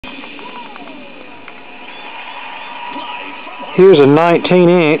Here's a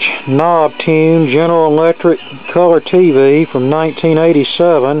 19-inch knob-tuned General Electric color TV from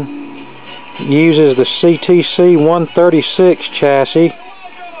 1987. It uses the CTC 136 chassis,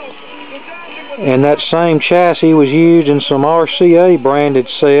 and that same chassis was used in some RCA branded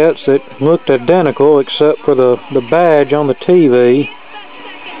sets that looked identical except for the badge on the TV.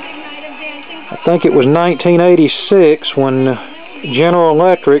 I think it was 1986 when General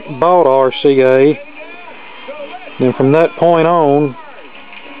Electric bought RCA. And from that point on,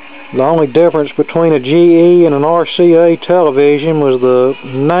 the only difference between a GE and an RCA television was the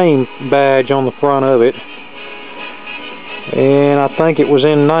name badge on the front of it. And I think it was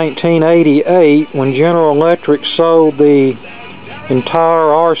in 1988 when General Electric sold the entire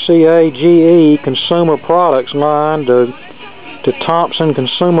RCA GE consumer products line to Thomson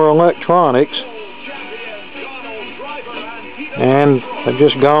Consumer Electronics. And they've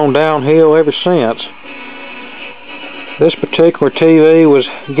just gone downhill ever since. This particular TV was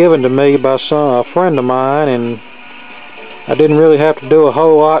given to me by a friend of mine, and I didn't really have to do a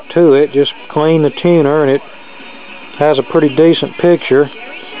whole lot to it, just clean the tuner, and it has a pretty decent picture.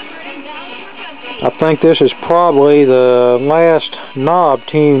 I think this is probably the last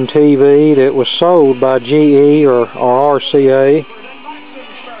knob-tuned TV that was sold by GE or RCA.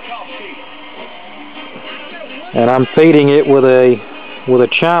 And I'm feeding it with a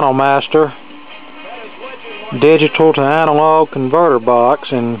channel master digital to analog converter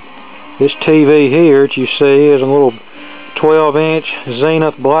box, and this TV here that you see is a little 12-inch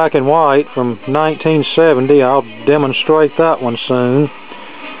Zenith black and white from 1970. I'll demonstrate that one soon.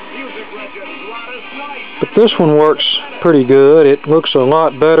 But this one works pretty good. It looks a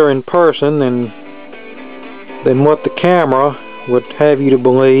lot better in person than what the camera would have you to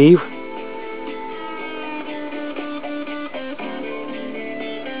believe.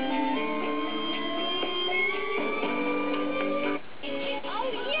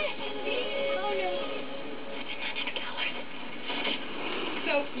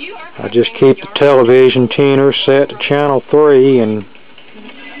 I just keep the television tuner set to channel 3 and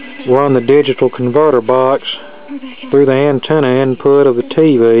run the digital converter box through the antenna input of the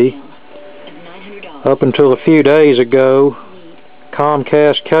TV. Up until a few days ago,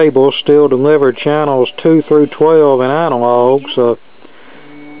 Comcast cable still delivered channels 2 through 12 in analog, so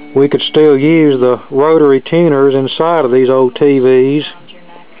we could still use the rotary tuners inside of these old TVs.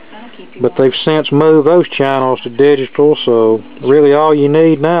 But they've since moved those channels to digital, so really all you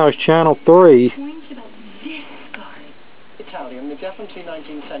need now is channel 3. Italian, they're definitely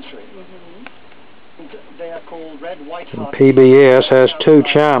 19th century. They are called red, white, and PBS has 2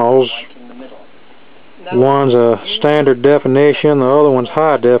 channels. One's a standard definition, the other one's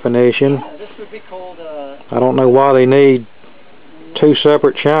high definition. I don't know why they need 2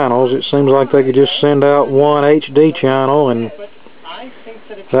 separate channels. It seems like they could just send out one HD channel and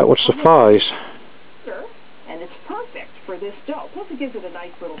that would suffice. Sure, and it's perfect for this dough. Plus it gives it a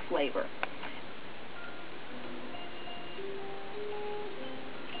nice little flavor.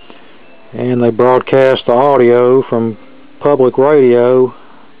 And they broadcast the audio from public radio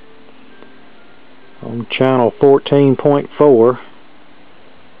on channel 14.4.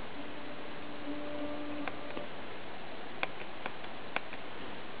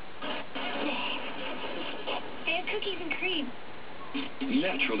 Cookies and cream.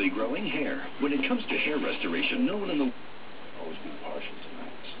 Naturally growing hair. When it comes to hair restoration, no one in the always be partial to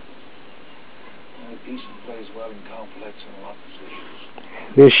nights. Only decent plays well in complex and lock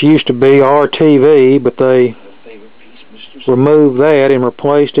positions. This used to be RTV, but they removed that and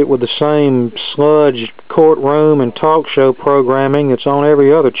replaced it with the same sludge courtroom and talk show programming that's on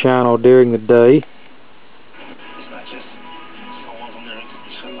every other channel during the day.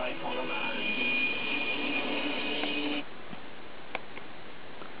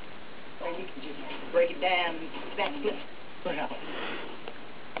 Break it down. That's split.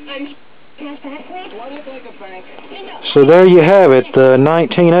 So there you have it, the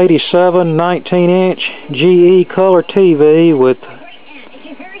 1987 19-inch GE color TV with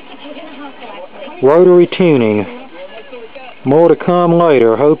rotary tuning. More to come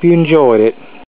later. Hope you enjoyed it.